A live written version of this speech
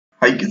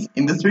Hi guys,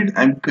 in this video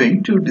I'm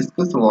going to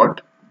discuss what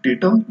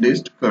data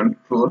list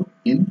control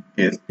in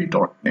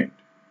ASP.NET.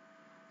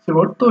 So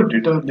what the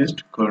data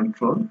list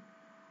control?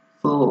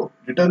 So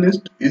data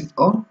list is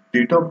a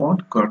data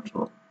bond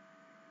control.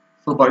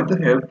 So by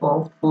the help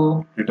of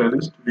data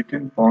list we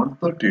can bond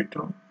the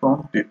data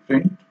from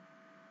different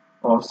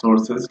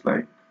sources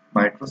like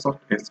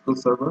Microsoft SQL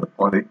Server,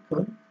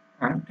 Oracle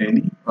and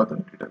any other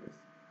database.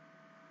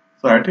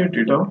 So add a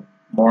data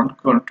bond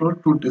control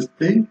to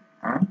display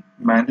and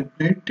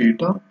manipulate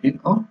data in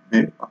a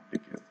web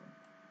application.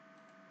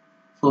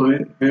 So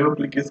web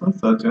applications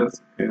such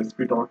as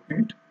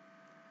ASP.NET,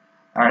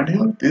 and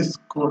here this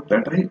code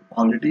that I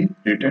already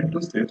written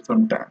to save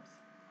some tabs.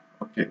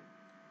 Okay,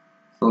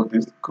 so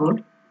this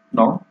code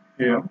now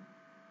here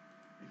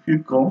if you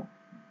go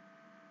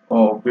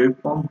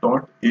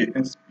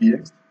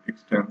waveform.aspx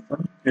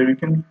extension, here you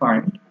can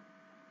find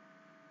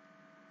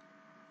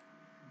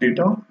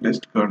data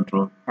list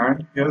control,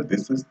 and here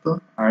this is the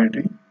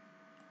ID,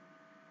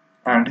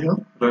 and here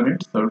run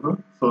it server,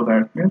 so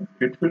that means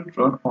it will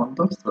run on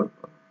the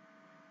server.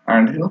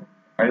 And here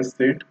I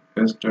set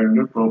a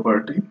standard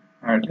property,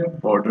 and here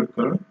border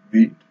color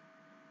width,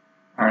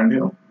 and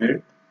here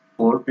width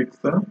 4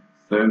 pixel,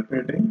 cell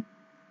padding,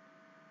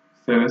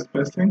 cell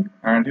spacing,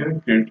 and here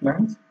grid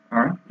lines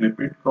and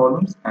repeat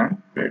columns and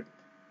width.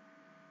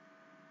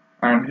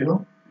 And here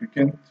you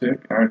can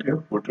check at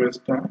your footer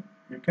style,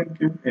 you can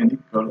give any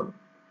color.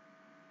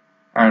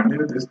 And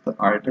here this is the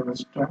item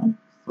style,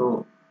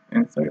 so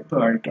inside the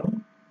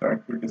item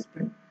that will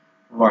display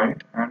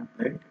white and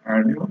black,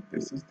 and here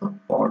this is the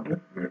border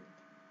width.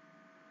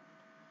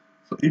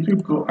 So if you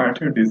go at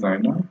your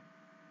designer,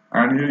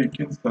 and here you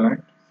can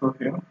select, so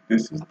here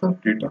this is the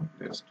data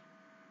list,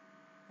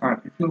 and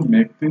if you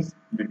make this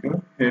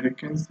bigger, here you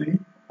can see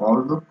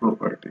all the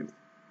properties.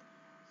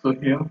 So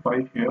here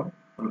by here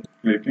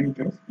clicking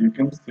this, you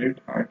can set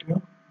at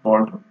your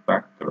border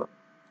background,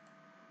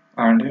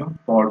 and here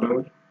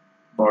border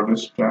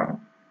style,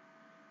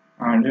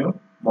 and here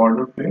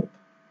border width,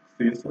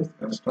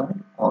 CSS style,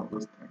 all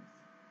those things.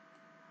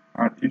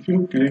 And if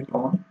you click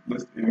on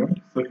this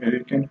event, so here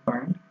you can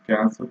find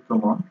cancel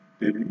command,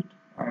 delete,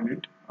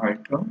 edit,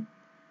 item,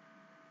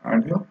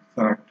 and here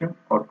selected,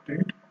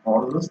 update,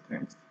 all those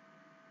things.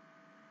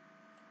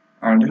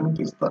 And here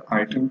this is the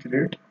item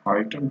create,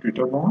 item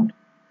data bond,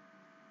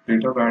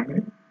 data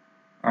binding,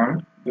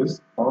 and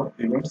this all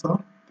events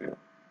are there.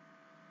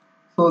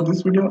 So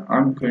this video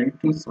I'm going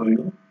to show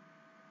you.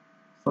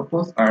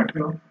 Suppose at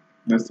here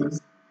this is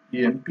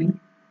EMP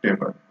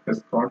table.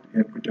 It's called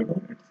EMP table.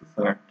 It's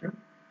selected.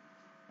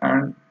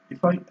 And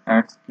if I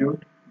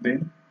execute,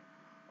 then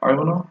I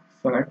wanna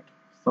select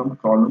some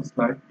columns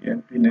like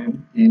EMP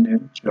name,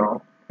 ename,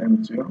 job,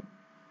 mgr.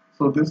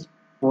 So these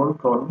 4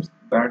 columns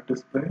that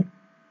display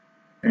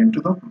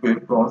into the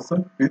web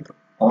browser with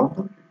all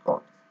the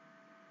records.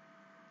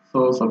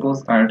 So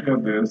suppose at here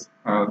this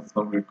has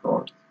some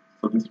records.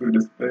 So this will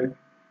display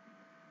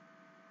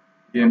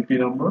EMP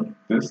number,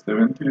 this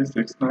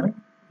 7369,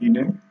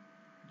 ename,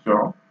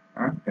 job,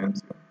 and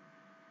mgr.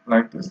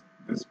 Like this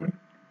will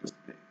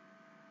display.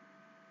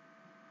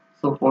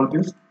 So for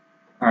this,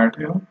 at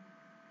here,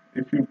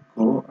 if you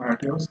go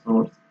at your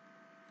source,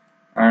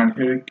 and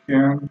here you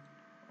can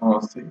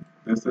see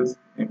this is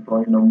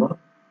employee number.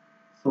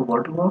 So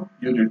whatever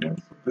you written,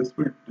 so this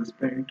will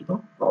display into the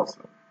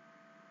browser.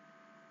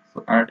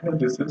 So at here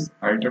this is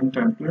item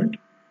template,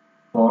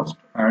 first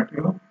at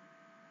here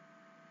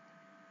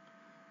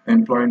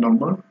employee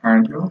number,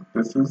 and here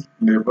this is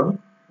label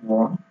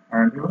 1,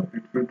 and here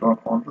it will run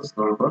on the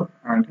server,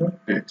 and here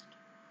text.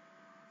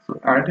 So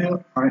at here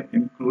I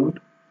include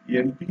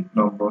EMP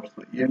number.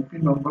 So EMP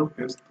number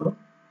is the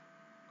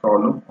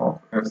column of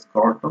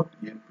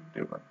escort.emp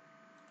table.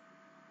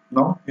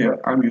 Now here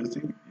I am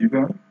using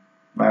eval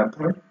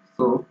method.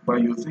 So by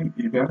using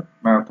eval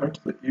method,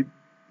 so it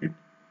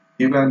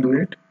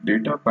evaluate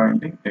data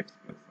binding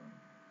expression.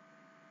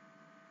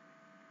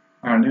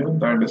 And here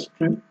that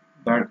string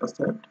that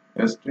accept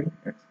a string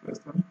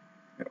expression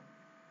here.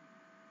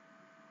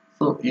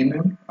 So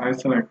ename I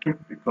selected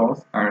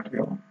because at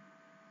here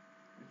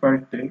if I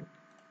take,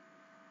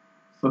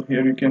 so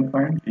here you can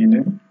find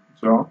ename,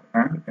 job,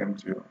 and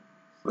mgr.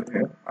 So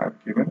here I've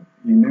given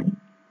ename,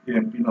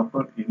 EMP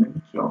number,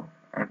 ename, job,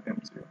 and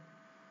mgr.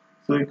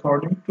 So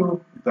according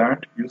to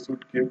that you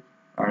should give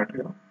at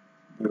here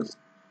this.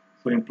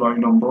 So employee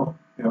number,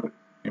 here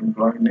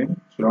employee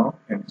name, job,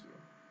 mgr.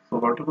 So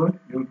whatever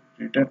you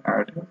written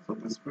at here, so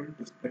this will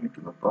display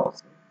into the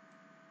browser.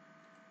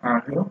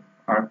 And here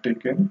I've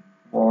taken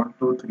 1,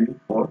 2, 3,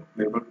 4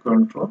 label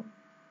control,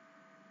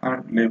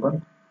 and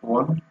label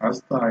 1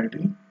 has the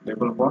ID,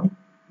 label 1,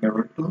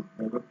 label 2,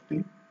 label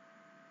 3,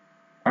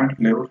 and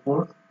label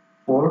 4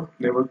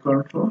 label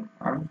control,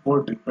 and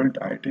 4 different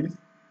IDs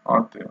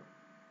are there.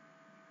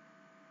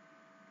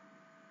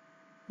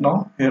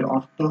 Now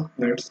hereafter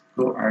let's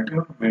go at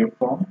your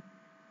waveform,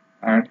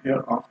 and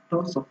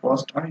hereafter, so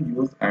first I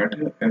use add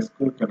here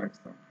SQL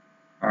connection,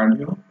 and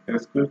here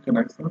SQL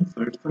connection,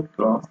 so it's a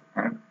class,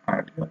 and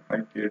add here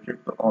I created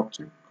the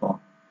object con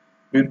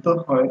with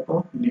the help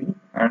of new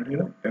and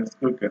here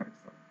SQL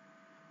connection.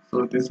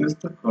 So this is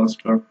the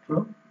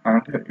constructor,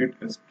 and here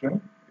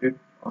it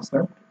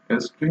accepts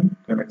a string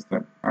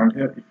connection. And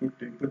here if you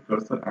take the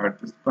cursor at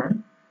this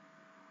point,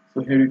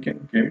 so here you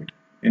can get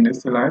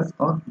initialize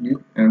a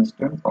new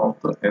instance of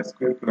the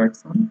SQL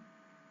connection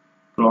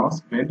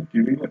class when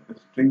giving a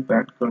string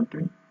that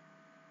contains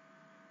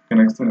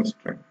connection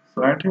string.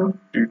 So at your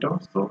data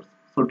source.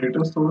 So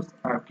data source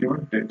I have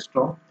given text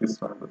of this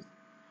values.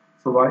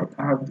 So why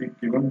I have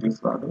given this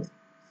values?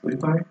 So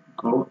if I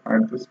go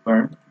at this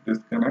point,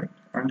 disconnect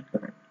and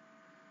connect.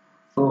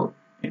 So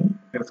in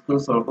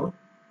SQL Server,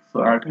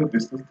 so at here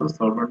this is the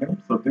server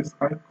name. So this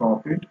I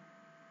copied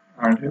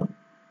and here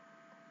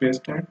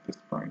paste at this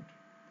point.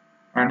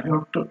 And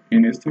here to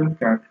initial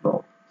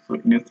catalog. So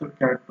initial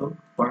catalog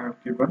I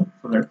have given.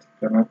 So let's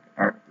connect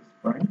at this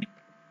point.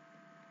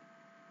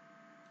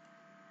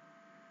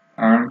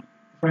 And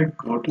if I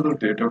go to the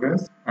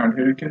database, and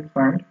here you can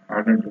find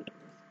Adam database.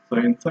 So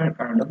inside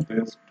Adam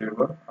this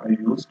table I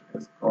used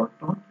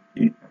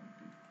escort.emp.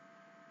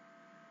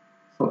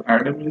 So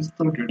Adam is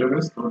the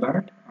database, so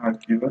that I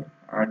have given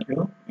add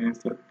here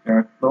is a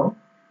catalog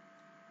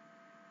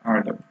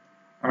Adam,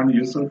 and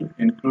you should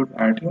include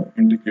add here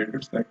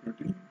indicated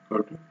security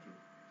equal to true.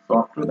 So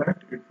after that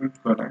it will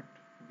connect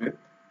with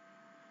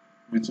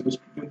Visual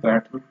Studio,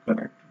 that will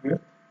connect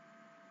with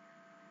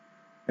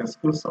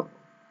SQL Server.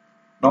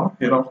 Now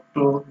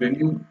hereafter when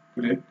you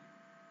click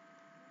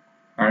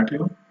at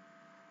here,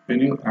 when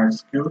you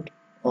execute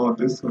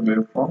this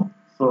waveform,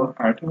 so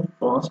at your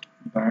first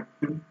that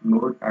will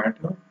load at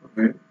a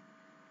wave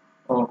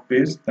or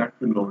page that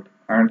will load,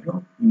 and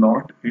your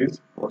not is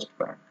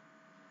postback.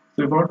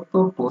 So about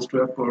the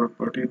postback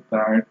property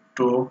that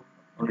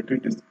already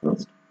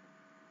discussed.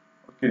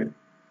 Okay,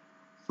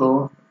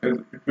 so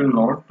it will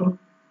not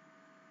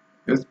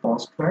is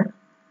postback,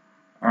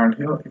 and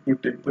here if you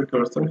take the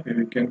cursor here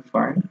you can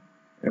find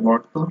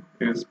about the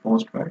is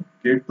postback.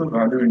 Get the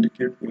value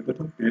indicate whether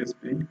the page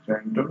being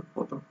rendered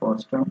for the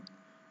first time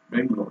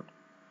being loaded.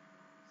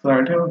 So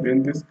at here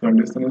when this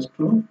condition is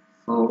true,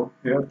 so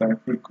here that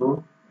will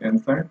go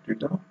inside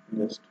data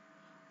list.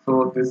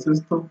 So this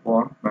is the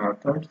one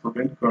method. So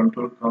when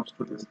control comes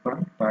to this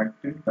point,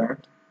 that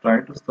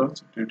try to search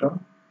data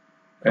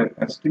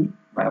LST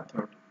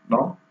method.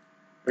 Now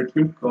it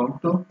will come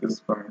to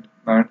this point,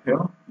 and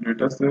here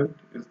dataset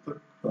is the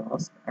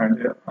class, and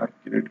here I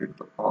created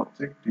the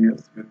object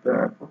ds with the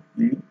app of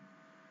e,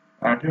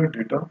 and here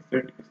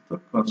dataset is the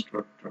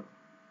constructor.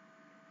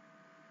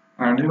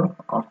 And here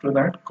after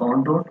that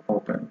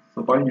con.open.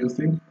 So by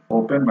using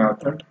open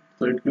method,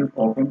 so it will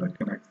open the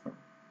connection.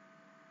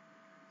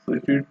 So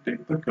if you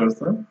take the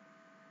cursor,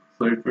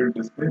 so it will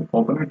display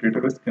open a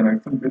database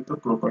connection with the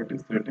property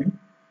setting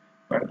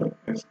by the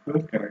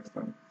SQL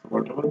connection. So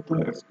whatever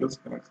the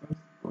SQL connection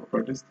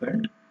property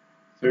set,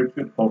 so it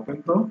will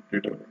open the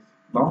database.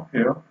 Now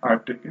here I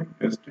have taken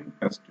string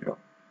str.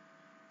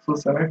 So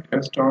select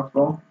str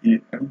from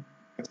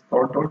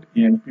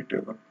escort.emp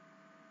table.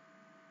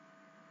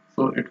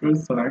 So it will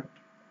select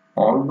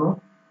all the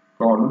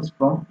columns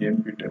from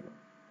emp table.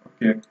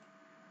 Okay.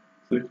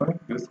 So if I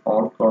this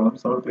all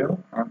columns are there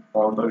and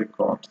all the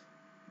records.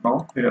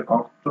 Now here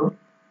after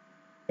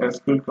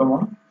SQL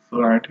command, so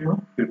right here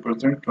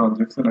represent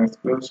transaction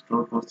SQL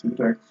store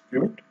procedure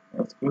execute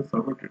SQL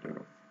server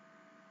database.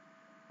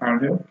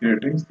 And here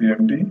creating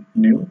CMD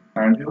new,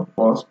 and here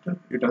first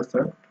it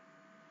accept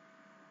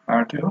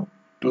at here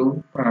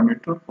two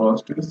parameter,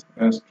 first is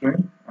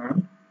string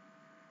and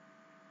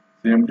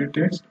CMD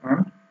text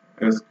and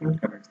SQL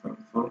connection.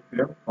 So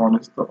here one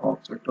is the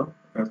object of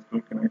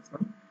SQL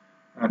connection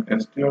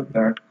and str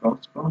that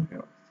comes from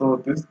here.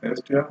 So this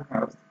str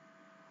has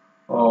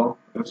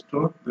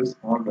store this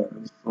all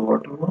values. So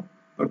whatever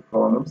the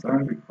columns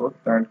and record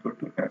that go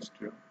to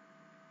str.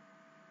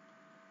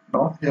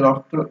 Now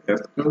hereafter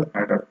SQL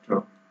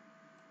adapter.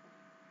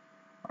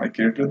 I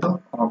created the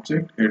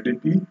object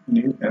ADP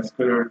new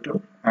SQL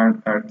adapter,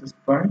 and at this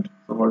point,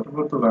 so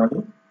whatever the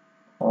value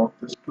of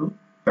this two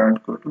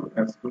that go to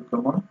SQL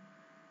command,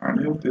 and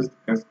here this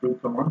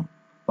SQL command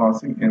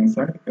passing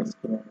inside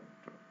SQL adapter.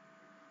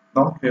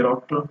 Now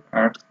hereafter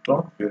add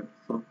stop fill.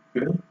 So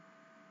fill.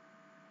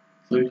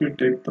 So if you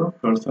take the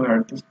cursor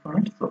at this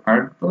point, so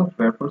add the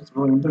reference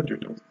row in the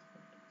data set.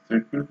 So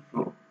it will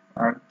row.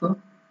 Add the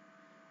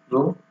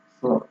row.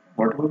 So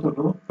whatever the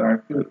row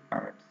that will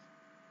add.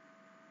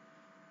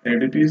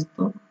 ADP is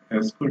the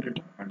SQL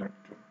data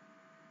adapter.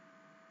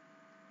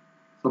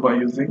 So by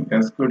using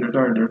SQL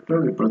data adapter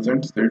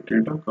represents set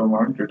data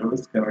command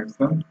database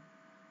connection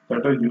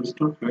that are used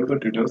to fill the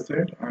data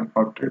set and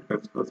update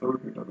SQL Server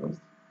database.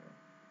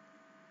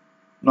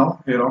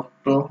 Now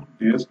hereafter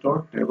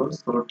ds.table,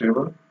 so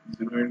table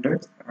 0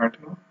 index at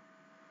here.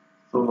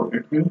 So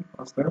it will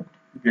accept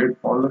get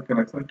all the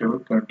connection table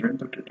contain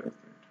the data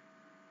set.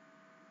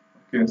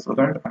 Okay, so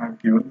that I have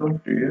given the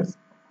ds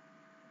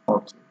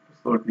object.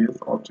 So ds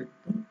object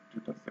the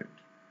data set.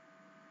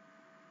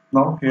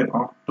 Now here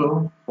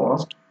after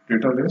first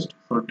data list,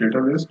 so data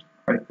list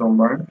I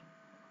combined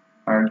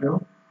and here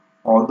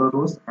all the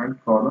rows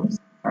and columns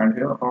and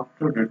here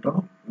after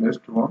data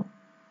list 1,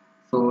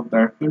 so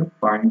that will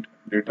bind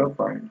data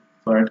bind.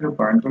 So at here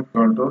bind the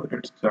control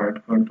its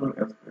child control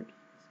as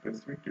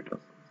specific data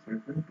source. So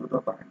it will do the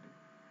binding.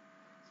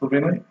 So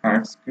when I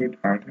execute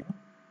at here,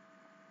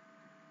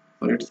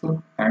 so it's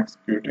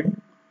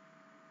executing.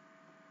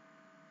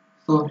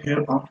 So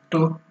here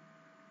after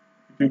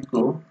if we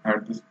go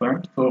at this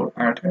point, so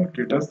at here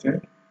data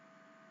set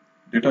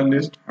data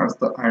list has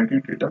the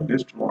ID data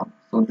list 1.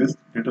 So this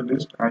data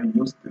list I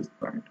use this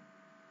point.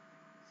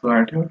 So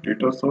at here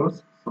data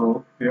source,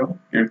 so here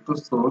get the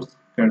source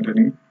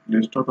containing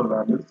list of the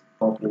values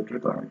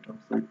populated the item.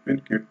 So it will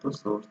get the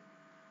source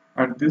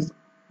and this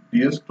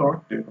ds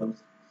dot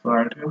tables. So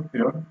at here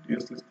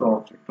ds is the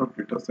object of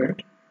data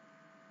set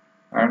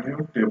and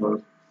here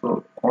tables.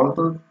 So all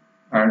the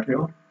at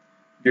here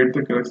get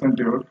the collection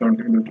table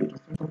containing the data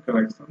set of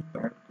collection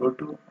that go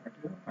to at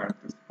here at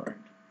this point.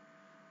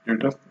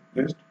 Data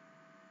list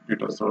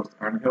data source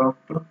and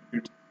hereafter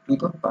it's to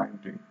the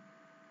binding.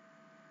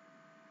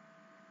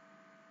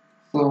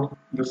 So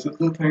this is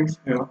the things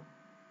here.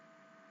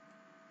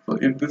 So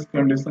if this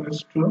condition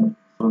is true,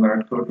 so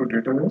that go to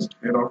data list,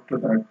 hereafter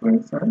that go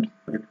inside,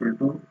 so it will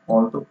do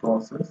all the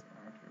process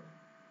at here.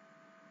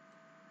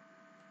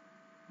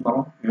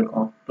 Now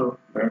hereafter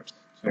let's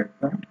check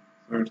that.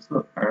 So it's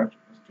at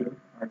still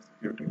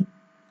executing.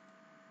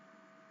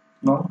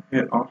 Now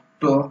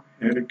hereafter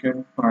here you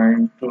can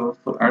find so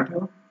at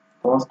here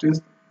first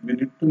is we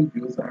need to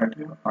use at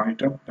here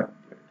item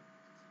template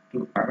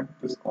to add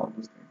this all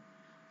these things.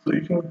 So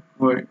if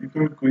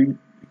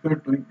you're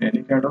doing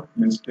any kind of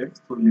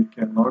mistakes, so you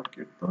cannot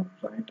get the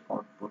right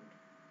output.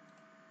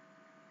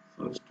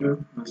 So still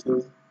this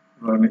is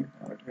running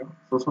at here.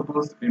 So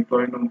suppose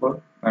employee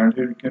number and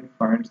here you can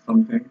find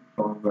something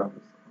from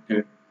values.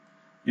 Okay,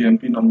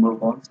 EMP number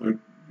 1, so you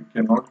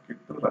cannot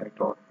get the right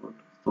output.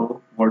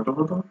 So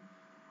whatever the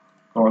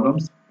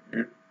columns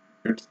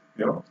it's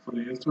here, so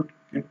you should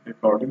get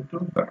according to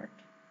that.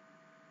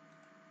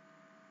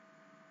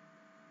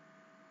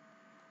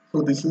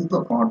 So this is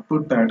the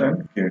output that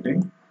I'm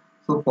getting.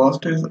 So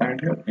first is at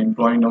here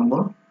employee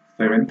number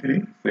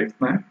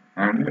 7369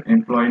 and here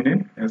employee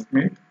name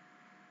Smith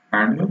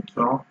and your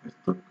job is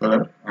the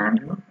color and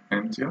your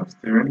MGR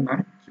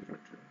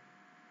 7902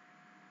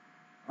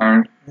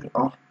 and here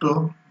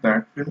after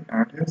that will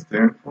add here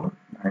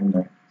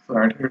 7499. So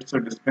at here it's a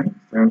display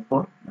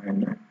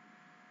 7499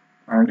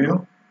 and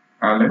your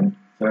Allen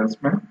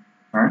salesman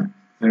and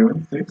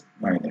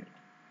 7698.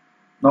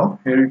 Now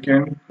here you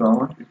can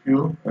count, if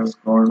you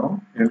scroll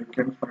down, here you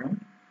can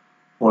find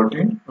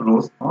 14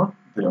 rows are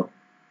there.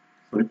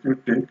 So if you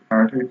take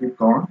at here you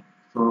count,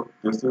 so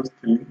this is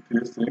 3,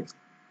 3, 6,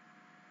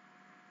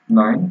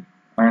 9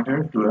 and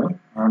here 12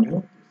 and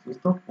here this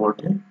is the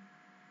 14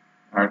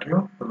 at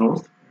here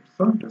rows it's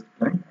a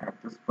displaying at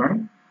this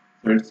point.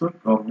 So it's a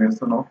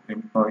combination of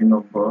employee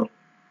number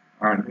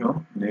and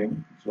your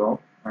name, job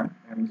and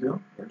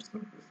MGO, it's a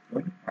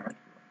displaying at here.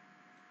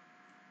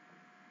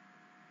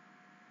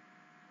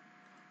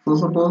 So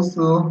suppose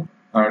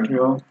at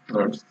here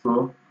let's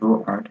go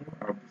at here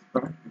at this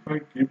point. If I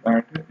keep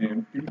at here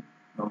EMP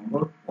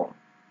number 1,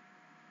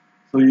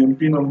 so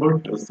EMP number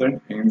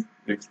doesn't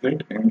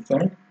exist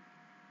inside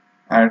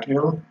at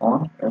here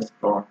on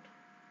escort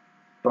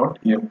dot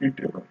EMP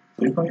table.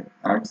 So if I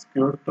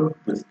execute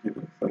this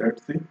table, so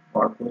let's see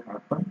what will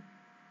happen.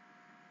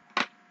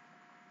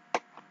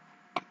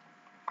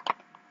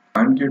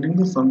 I'm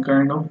getting some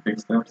kind of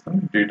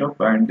exception. Data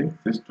binding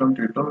system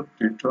data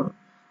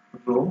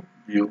row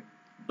view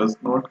does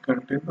not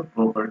contain the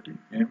property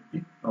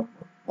EMP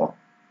number 1.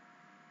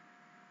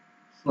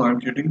 So I'm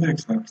getting the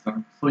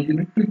exception. So you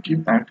need to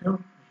keep at your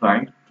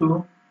right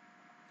to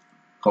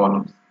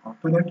columns.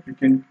 After that you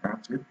can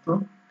catch it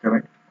the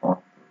correct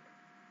output.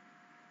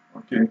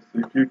 Okay, so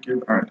if you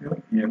give at your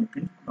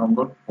EMP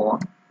number 1,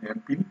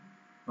 EMP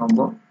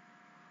number,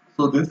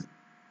 so this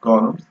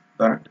columns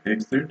that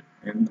exist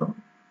in the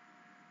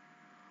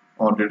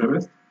or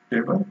database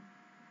table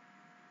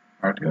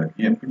at your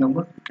EMP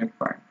number you can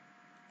find.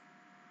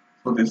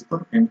 So this is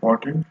the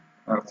important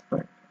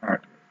aspect at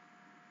here.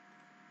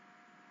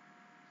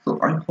 So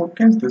I hope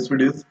guys this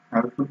video is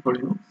helpful for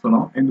you. So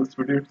now in this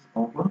video it's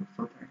over.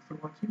 So thanks for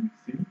watching.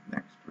 See you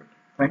next video.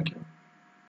 Thank you.